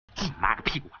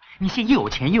你先又有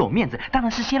钱又有面子，当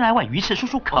然是先来碗鱼翅漱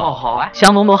漱口。哦，好啊。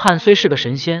降龙罗汉虽是个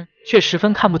神仙，却十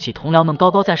分看不起同僚们高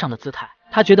高在上的姿态。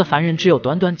他觉得凡人只有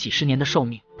短短几十年的寿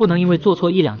命，不能因为做错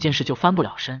一两件事就翻不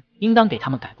了身，应当给他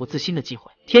们改过自新的机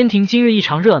会。天庭今日异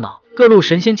常热闹，各路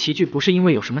神仙齐聚，不是因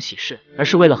为有什么喜事，而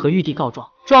是为了和玉帝告状。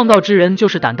状告之人就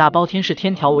是胆大包天、视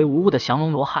天条为无物的降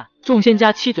龙罗汉。众仙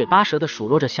家七嘴八舌地数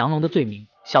落着降龙的罪名，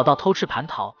小到偷吃蟠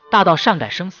桃，大到擅改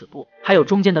生死簿，还有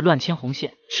中间的乱牵红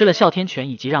线、吃了哮天犬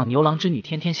以及让牛郎织女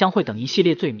天天相会等一系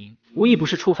列罪名，无一不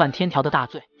是触犯天条的大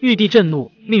罪。玉帝震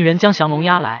怒，命人将降龙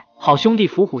押来。好兄弟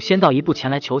伏虎先到一步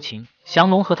前来求情。降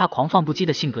龙和他狂放不羁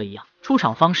的性格一样，出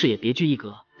场方式也别具一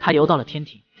格。他游到了天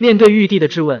庭，面对玉帝的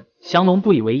质问，降龙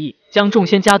不以为意，将众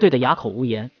仙家对得哑口无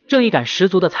言。正义感十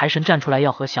足的财神站出来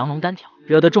要和降龙单挑，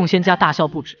惹得众仙家大笑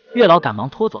不止。月老赶忙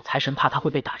拖走财神，怕他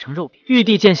会被打成肉饼。玉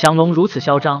帝见降龙如此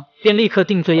嚣张，便立刻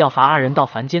定罪，要罚二人到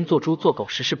凡间做猪做狗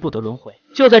，10世不得轮回。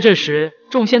就在这时，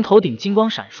众仙头顶金光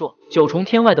闪烁，九重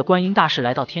天外的观音大士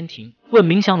来到天庭，问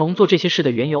明降龙做这些事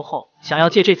的缘由后，想要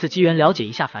借这次机缘了解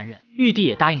一下凡人。玉帝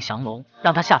也答应降龙，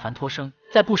让他下凡脱生，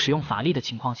在不使用法力的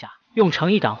情况下，用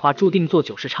诚意感化注定做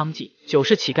九世娼妓、九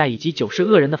世乞丐以及九世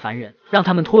恶人的凡人，让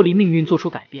他们脱离命运做出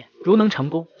改变。如能成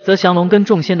功，则降龙跟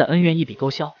众仙的恩怨一笔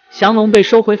勾销。降龙被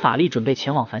收回法力，准备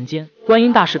前往凡间。观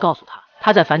音大士告诉他，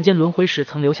他在凡间轮回时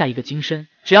曾留下一个金身，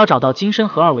只要找到金身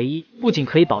合二为一，不仅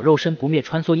可以保肉身不灭，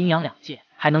穿梭阴阳两界，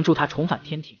还能助他重返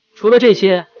天庭。除了这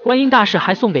些，观音大士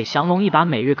还送给降龙一把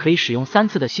每日可以使用3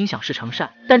次的心想事成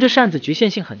扇，但这扇子局限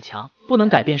性很强，不能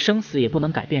改变生死，也不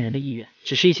能改变人的意愿，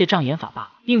只是一些障眼法罢了，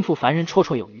应付凡人绰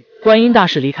绰有余。观音大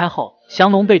士离开后，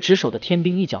降龙被值守的天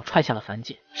兵一脚踹下了凡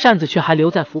界，扇子却还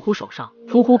留在伏虎手上。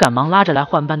伏虎赶忙拉着来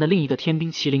换班的另一个天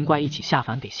兵麒麟怪一起下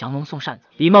凡给降龙送扇子。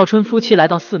李茂春夫妻来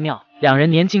到寺庙，两人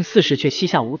年近40却膝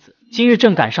下无子，今日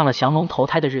正赶上了降龙投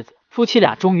胎的日子。夫妻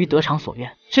俩终于得偿所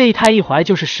愿，这一胎一怀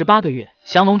就是18个月。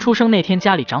降龙出生那天，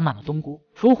家里长满了冬菇。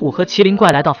伏虎和麒麟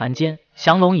怪来到凡间，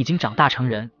降龙已经长大成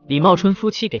人，李茂春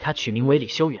夫妻给他取名为李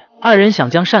修远。二人想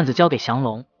将扇子交给降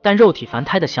龙，但肉体凡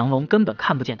胎的降龙根本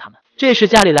看不见他们。这时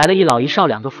家里来了一老一少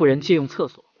2个妇人借用厕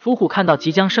所，伏虎看到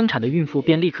即将生产的孕妇，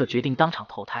便立刻决定当场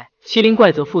投胎。麒麟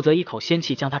怪则负责一口仙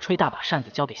气将他吹大，把扇子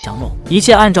交给降龙。一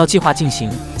切按照计划进行，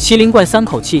麒麟怪3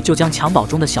口气就将襁褓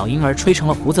中的小婴儿吹成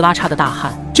了胡子拉碴的大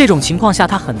汉。这种情况下，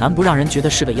他很难不让人觉得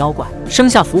是个妖怪。生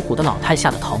下伏虎的老太吓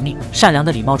得逃命，善良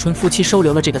的李茂春夫妻收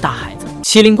留了这个大孩子。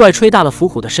麒麟怪吹大了伏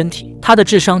虎的身体，他的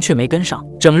智商却没跟上，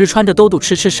整日穿着兜肚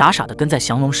痴痴傻傻的跟在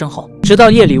降龙身后。直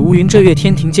到夜里乌云遮月，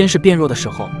天庭监视变弱的时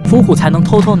候，伏虎才能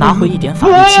偷偷拿回一点法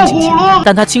力清醒起来。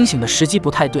但他清醒的时机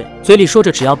不太对，嘴里说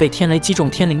着只要被天雷击中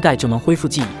天灵盖就能恢复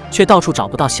记忆，却到处找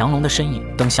不到降龙的身影。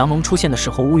等降龙出现的时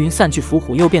候，乌云散去，伏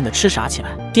虎又变得痴傻起来。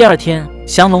第二天，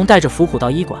降龙带着伏虎到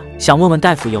医馆，想问问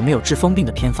大夫有没有治疯病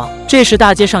的偏方。这时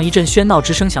大街上一阵喧闹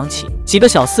之声响起，几个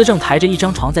小厮正抬着一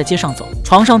张床在街上走，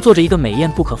床上坐着一个美艳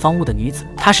不可方物的女子，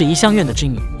她是怡香院的织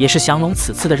女，也是降龙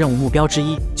此次的任务目标之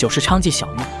一，九世娼妓小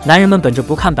玉。男人们本着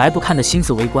不看白不看的心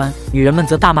思围观，女人们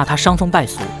则大骂她伤风败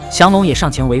俗。降龙也上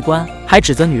前围观，还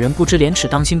指责女人不知廉耻，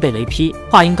当心被雷劈。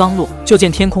话音刚落，就见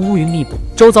天空乌云密布，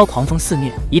周遭狂风肆虐，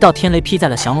一道天雷劈在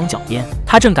了降龙脚边。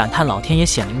他正感叹老天爷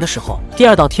显灵的时候，第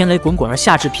二道天雷滚滚而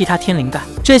下，至劈他天灵盖。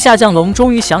这下降龙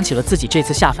终于想起了自己这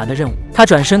次下凡的任务，他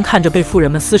转身看着被妇人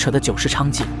们撕扯的九世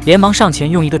娼妓，连忙上前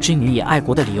用一个织女也爱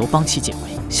国的理由帮其解围。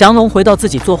降龙回到自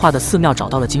己作画的寺庙，找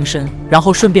到了金身，然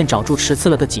后顺便找住持赐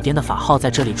了个几颠的法号，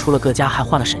在这里出了个家，还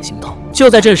换了沈行头。就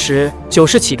在这时，九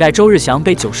世乞丐周日祥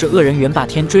被九世恶人袁霸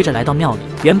天追着来到庙里。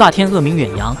袁霸天恶名远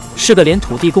扬，是个连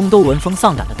土地公都闻风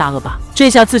丧胆的大恶霸。这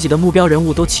下自己的目标人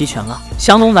物都齐全了。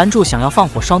降龙拦住想要放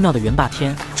火烧庙的袁霸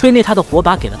天，吹灭他的火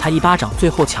把，给了他一巴掌，最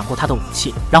后抢过他的武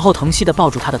器，然后疼惜地抱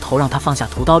住他的头，让他放下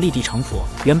屠刀，立地成佛。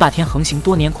袁霸天横行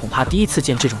多年，恐怕第一次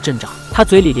见这种阵仗，他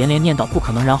嘴里连连念叨不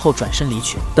可能，然后转身离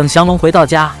去。等降龙回到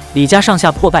家，李家上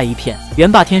下破败一片，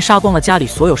袁霸天杀光了家里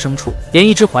所有牲畜，连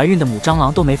一只怀孕的母蟑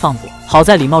螂都没放过。好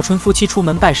在李茂春夫妻出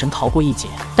门拜神逃过一劫，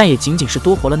但也仅仅是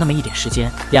多活了那么一点时间，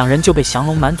两人就被降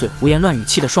龙满嘴胡言乱语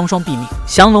气得双双毙命。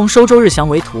降龙收周日祥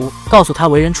为徒，告诉他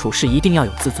为人处事一定要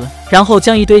有自尊，然后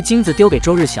将一堆金子丢给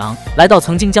周日祥，来到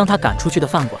曾经将他赶出去的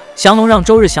饭馆。降龙让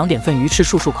周日祥点份鱼翅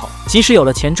漱漱口，即使有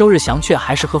了钱，周日祥却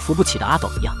还是和扶不起的阿斗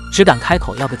一样，只敢开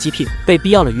口要个鸡屁股。被逼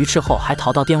要了鱼翅后，还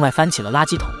逃到店外翻起了垃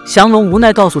圾桶。降龙无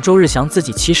奈告诉周日祥自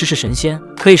己其实是神仙，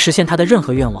可以实现他的任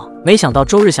何愿望。没想到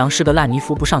周日祥是个烂泥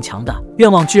扶不上墙的，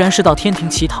愿望居然是到天庭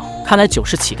乞讨。看来九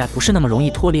世乞丐不是那么容易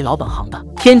脱离老本行的。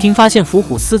天庭发现伏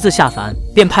虎私自下凡，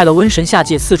便派了瘟神下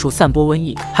界四处散播瘟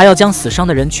疫，还要将死伤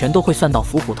的人全都会算到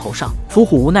伏虎头上。伏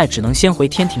虎无奈只能先回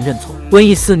天庭认错。瘟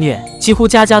疫肆虐，几乎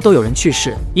家家都有人去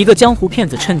世。一个江湖骗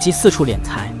子趁机四处敛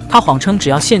财，他谎称只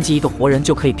要献祭一个活人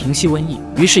就可以平息瘟疫。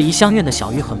于是怡香院的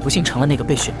小玉很不幸成了那个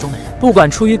被选中的人。不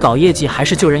管出于搞业绩还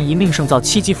是救人一命胜造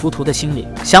7级浮屠的心理，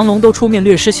降龙都出面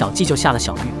略施小计救下了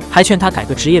小玉，还劝他改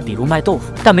个职业，比如卖豆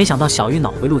腐。但没想到小玉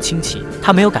脑回路清奇，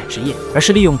他没有改职业，而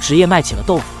是利用职业卖起了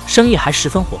豆腐，生意还十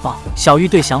分火爆。小玉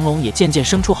对降龙也渐渐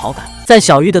生出好感。在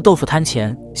小玉的豆腐摊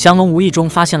前，降龙无意中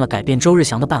发现了改变周日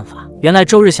祥的办法。原来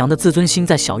周日祥的自尊心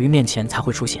在小玉面前才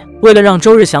会出现。为了让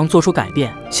周日祥做出改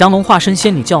变，降龙化身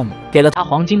仙女教母，给了他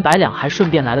黄金100两，还顺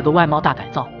便来了个外貌大改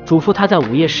造，嘱咐他在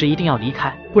午夜时一定要离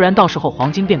开，不然到时候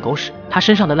黄金变狗屎，他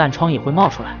身上的烂疮也会冒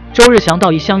出来。周日祥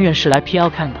到怡香院是来 PL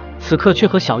看的，此刻却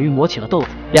和小玉磨起了豆子，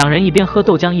两人一边喝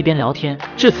豆浆一边聊天。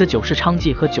至此九世娼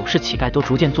妓和九世乞丐都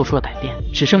逐渐做出了改变，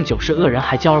只剩九世恶人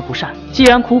还骄而不善。既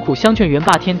然苦苦相劝袁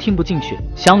霸天听不进去，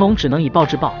降龙只能以暴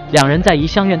制暴，两人在怡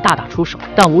香院大打出手。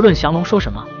但无论降龙说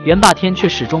什么，袁霸天却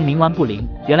始终冥顽不灵。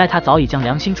原来他早已将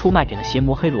良心出卖给了邪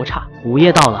魔黑罗刹。午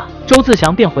夜到了，周自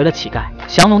祥变回了乞丐，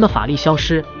降龙的法力消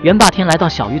失。袁霸天来到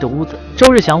小玉的屋子，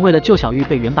周日祥为了救小玉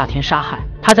被袁霸天杀害。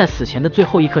他在死前的最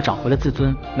后一刻找回了自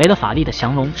尊，没了法力的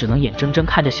降龙只能眼睁睁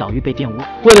看着小玉被玷污。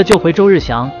为了救回周日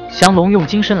祥，降龙用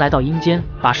金身来到阴间，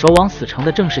把守往死城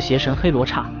的正是邪神黑罗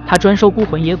刹。他专收孤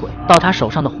魂野鬼，到他手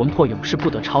上的魂魄永世不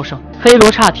得超生。黑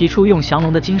罗刹提出用降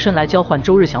龙的金身来交换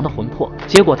周日祥的魂魄，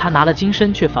结果他拿了金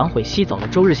身却反悔吸走了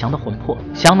周日祥的魂魄，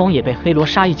降龙也被黑罗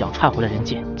刹一脚踹回了人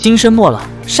间。金身没了，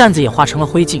扇子也化成了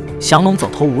灰烬，降龙走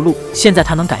投无路，现在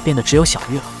他能改变的只有小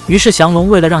玉了。于是降龙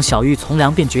为了让小玉从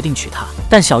良，便决定娶她。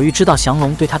但小玉知道降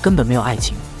龙对她根本没有爱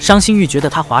情，伤心欲绝的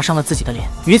她划伤了自己的脸。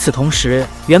与此同时，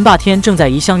袁霸天正在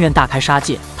怡香院大开杀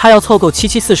戒，他要凑够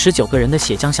77449个人的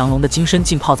血，将降龙的金身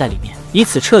浸泡在里面，以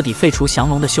此彻底废除降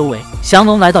龙的修为。降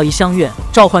龙来到怡香院，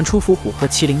召唤出伏虎和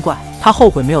麒麟怪，他后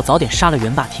悔没有早点杀了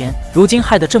袁霸天，如今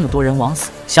害得这么多人枉死。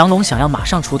降龙想要马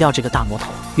上除掉这个大魔头，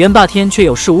袁霸天却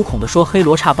有恃无恐地说黑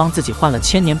罗刹帮自己换了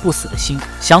千年不死的心。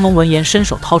降龙闻言伸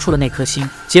手掏出了那颗心，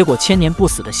结果千年不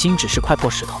死的心只是块破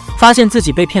石头。发现自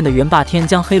己被骗的袁霸天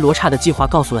将黑罗刹的计划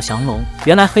告诉了降龙。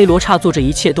原来黑罗刹做这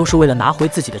一切都是为了拿回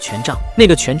自己的权杖，那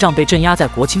个权杖被镇压在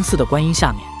国清寺的观音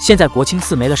下面，现在国清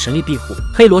寺没了神力庇护，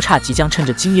黑罗刹即将趁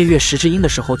着今夜月食之阴的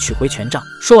时候取回权杖。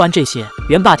说完这些，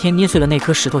袁霸天捏碎了那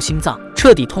颗石头心脏，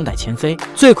彻底痛改前非。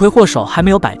罪魁祸首还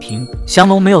没有摆平，降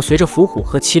龙没有随着伏虎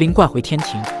和麒麟怪回天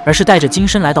庭，而是带着金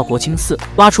身来到国清寺，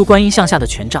挖出观音像下的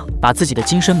权杖，把自己的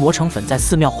金身磨成粉，在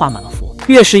寺庙画满了符。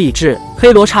月食已至，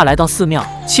黑罗刹来到寺庙，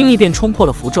轻易便冲破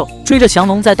了符咒，追着降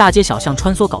龙在大街小巷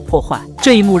穿梭搞破坏。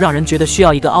这一幕让人觉得需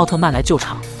要一个奥特曼来救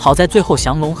场。好在最后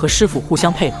降龙和师傅互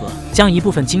相配合，将一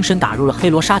部分金身打入了黑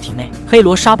罗刹体内，黑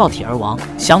罗刹爆体而亡，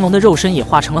降龙的肉身也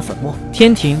化成了粉末。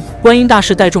天庭，观音大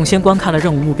士带众仙观看了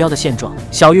任务目标的现状。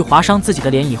小玉划伤自己的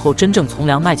脸以后，真正从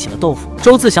良，卖起了豆腐。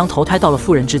周自祥投胎到了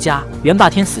富人之家，袁霸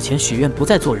天死前许愿不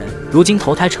再做人，如今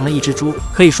投胎成了一只猪，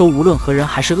可以说无论何人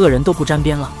还是恶人都不沾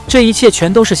边了。这一切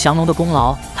全都是降龙的功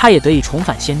劳，他也得以重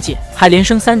返仙界，还连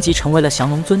升3级成为了降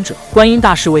龙尊者。观音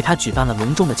大士为他举办了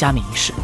隆重的加冕仪式。